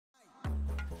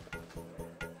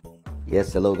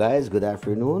Yes, hello guys. Good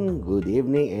afternoon, good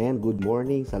evening, and good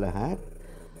morning sa lahat.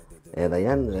 And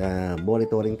ayan,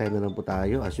 monitoring time na lang po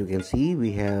tayo. As you can see,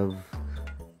 we have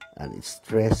an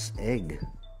stress egg.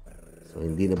 So,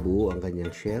 hindi nabuo ang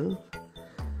kanyang shell.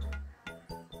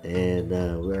 And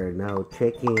we are now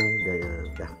checking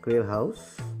the quail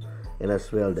house and as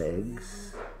well the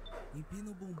eggs.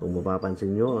 Kung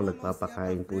mapapansin nyo, ang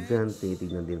nagpapakain po dyan,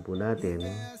 titignan din po natin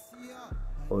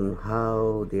on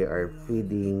how they are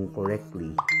feeding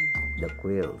correctly the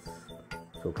quails.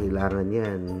 So, kailangan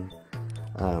yan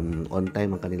on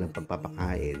time ang kanilang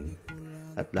pagpapakain.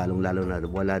 At lalong-lalo na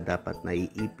wala dapat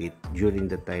naiipit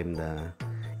during the time na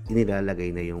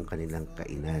inilalagay na yung kanilang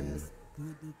kainan.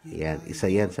 Yan, isa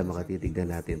yan sa mga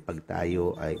titignan natin pag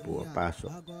tayo ay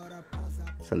pumapasok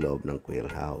sa loob ng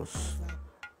quail house.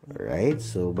 Alright,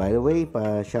 so by the way,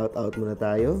 pa-shout out muna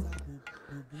tayo.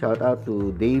 Shout out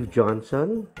to Dave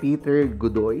Johnson, Peter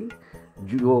Godoy,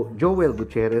 Joel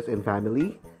Gutierrez and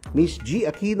family, Miss G.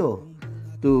 Aquino,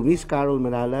 to Miss Carol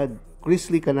Manalad,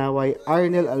 Chrisley Kanaway,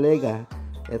 Arnel Alega,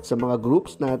 at sa mga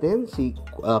groups natin, si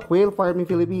Quail Farming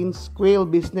Philippines, Quail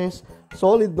Business,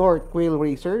 Solid North Quail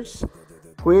Racers,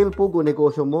 Quail Pugo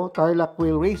Negosyo Mo, Tarlac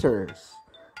Quail Racers,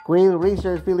 Quail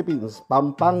Racers Philippines,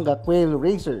 Pampanga Quail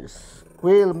Racers,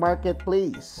 Quail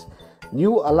Marketplace,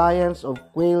 New Alliance of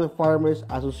Quail Farmers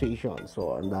Association.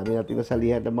 So, ang dami natin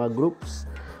nasalihan ng mga groups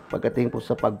pagdating po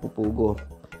sa pagpupugo.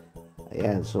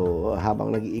 Ayan, so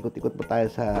habang nag-iikot-ikot po tayo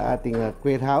sa ating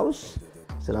quail house,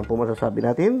 isa lang po masasabi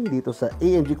natin dito sa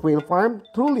AMG Quail Farm,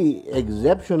 truly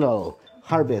exceptional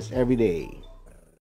harvest every day.